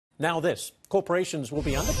Now this, corporations will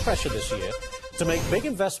be under pressure this year to make big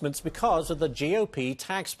investments because of the GOP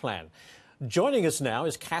tax plan. Joining us now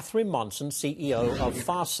is Catherine Monson, CEO of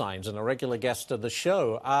Fastsigns and a regular guest of the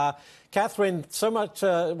show. Catherine, so much,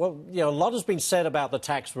 a lot has been said about the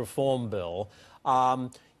tax reform bill.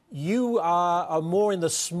 You are more in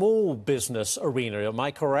the small business arena, am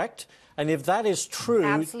I correct? And if that is true...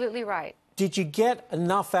 Absolutely right. Did you get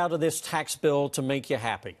enough out of this tax bill to make you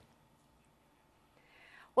happy?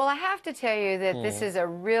 Well, I have to tell you that this is a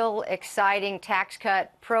real exciting tax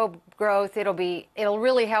cut, pro-growth. It'll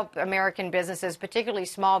really help American businesses, particularly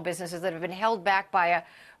small businesses that have been held back by a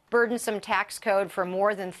burdensome tax code for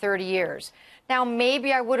more than 30 years. Now,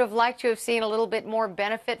 maybe I would have liked to have seen a little bit more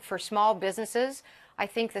benefit for small businesses. I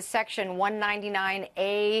think the Section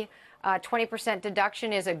 199A 20%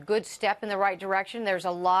 deduction is a good step in the right direction. There's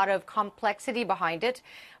a lot of complexity behind it.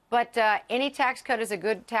 But any tax cut is a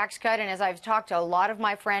good tax cut, and as I've talked to a lot of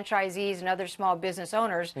my franchisees and other small business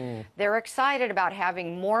owners, they're excited about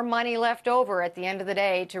having more money left over at the end of the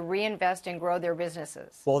day to reinvest and grow their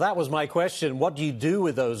businesses. Well, that was my question. What do you do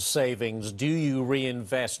with those savings? Do you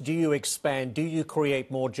reinvest? Do you expand? Do you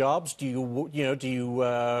create more jobs? Do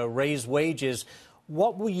you raise wages?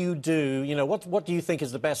 What will you do? What do you think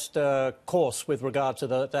is the best course with regard to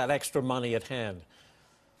that extra money at hand?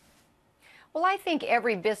 Well, I think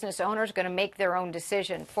every business owner is going to make their own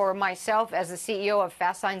decision. For myself, as the CEO of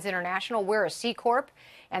Fastsigns International, we're a C Corp,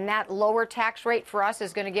 and that lower tax rate for us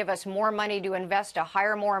is going to give us more money to invest to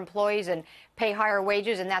hire more employees and pay higher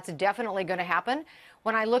wages, and that's definitely going to happen.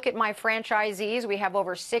 When I look at my franchisees, we have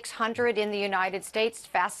over 600 in the United States,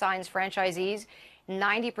 Fastsigns franchisees.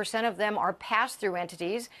 90% of them are pass-through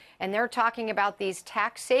entities, and they're talking about these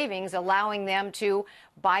tax savings allowing them to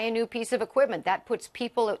buy a new piece of equipment. That puts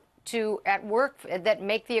people at work that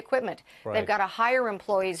make the equipment. Right. They've got to hire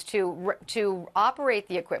employees to operate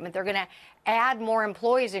the equipment. They're going to add more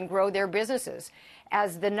employees and grow their businesses.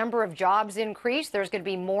 As the number of jobs increase, there's going to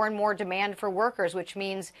be more and more demand for workers, which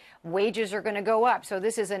means wages are going to go up. So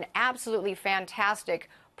this is an absolutely fantastic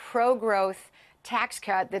pro-growth tax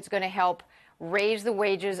cut that's going to help raise the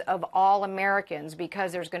wages of all Americans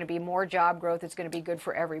because there's going to be more job growth. It's going to be good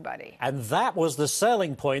for everybody. And that was the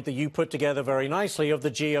selling point that you put together very nicely of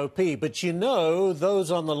the GOP. But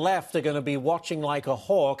those on the left are going to be watching like a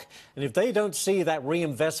hawk. And if they don't see that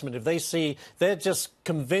reinvestment, if they see they're just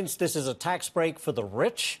convinced this is a tax break for the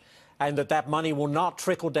rich and that money will not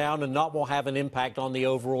trickle down and will have an impact on the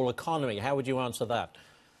overall economy, how would you answer that?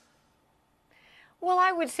 Well,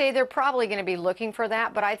 I would say they're probably going to be looking for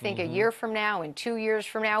that, but I think a year from now and 2 years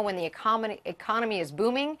from now, when the economy is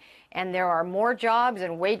booming and there are more jobs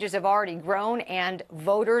and wages have already grown and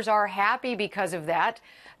voters are happy because of that,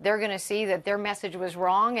 they're going to see that their message was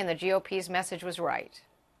wrong and the GOP's message was right.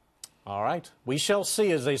 All right. We shall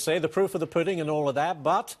see, as they say, the proof of the pudding and all of that.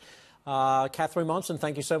 But Catherine Monson,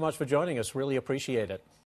 thank you so much for joining us. Really appreciate it.